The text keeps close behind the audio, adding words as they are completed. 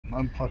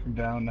I'm fucking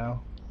down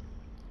now.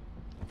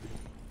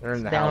 They're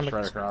in the Down house to-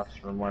 right across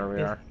from where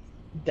we are.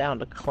 Down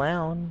to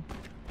clown.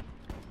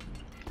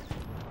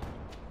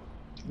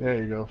 There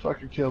you go.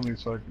 Fucking kill me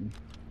so I can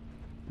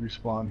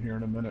respawn here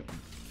in a minute.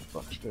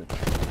 Fuck stick.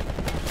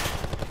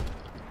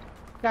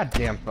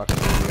 Goddamn fucking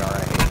ADR, I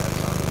hate that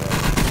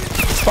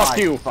song. Fuck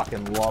you!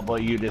 Fucking love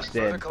what you just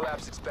did.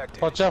 Collapse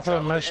expected. Watch out for the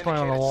Travel to mesh point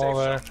on the indicated wall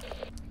there. safe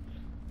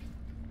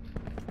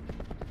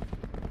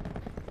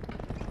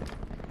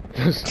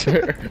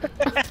zone.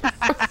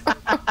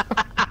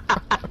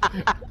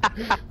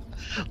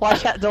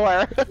 Watch that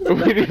door.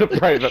 We need a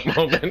private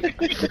moment.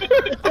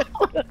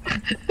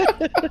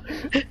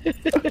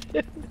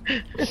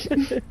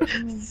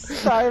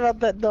 Sorry about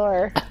that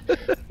door.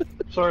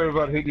 Sorry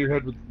about hitting your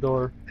head with the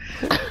door.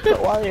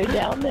 But while you're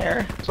down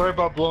there. Sorry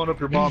about blowing up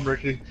your mom,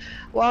 Ricky.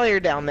 While you're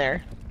down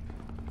there.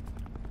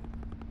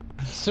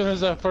 As soon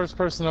as that first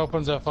person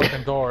opens that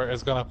fucking door,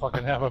 it's gonna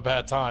fucking have a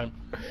bad time.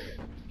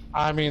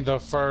 I mean, the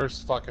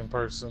first fucking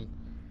person.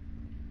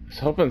 I was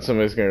hoping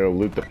somebody's gonna go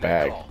loot the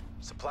bag.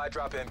 Supply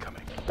drop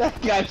incoming. That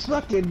guy's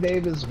fucking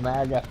name is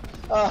MAGA.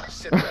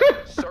 Sit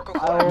there. Circle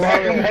I love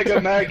collapse.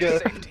 it. Mega.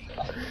 Safety.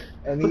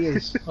 And he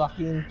is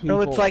fucking people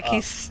No, it's like up.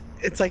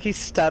 it's like he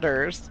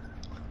stutters.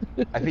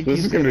 I think This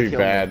he's is gonna be kill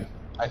bad. Me.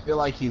 I feel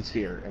like he's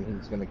here and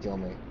he's gonna kill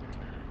me.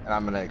 And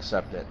I'm gonna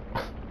accept it.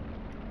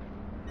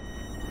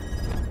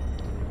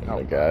 Oh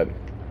my god.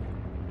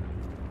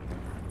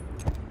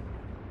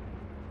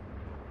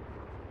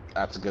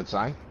 That's a good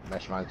sign.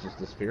 Mesh mines just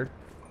disappeared.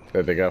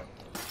 There they go.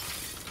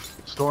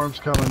 Storm's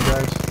coming,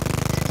 guys.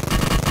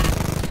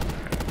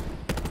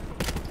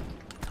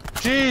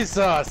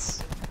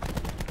 Jesus!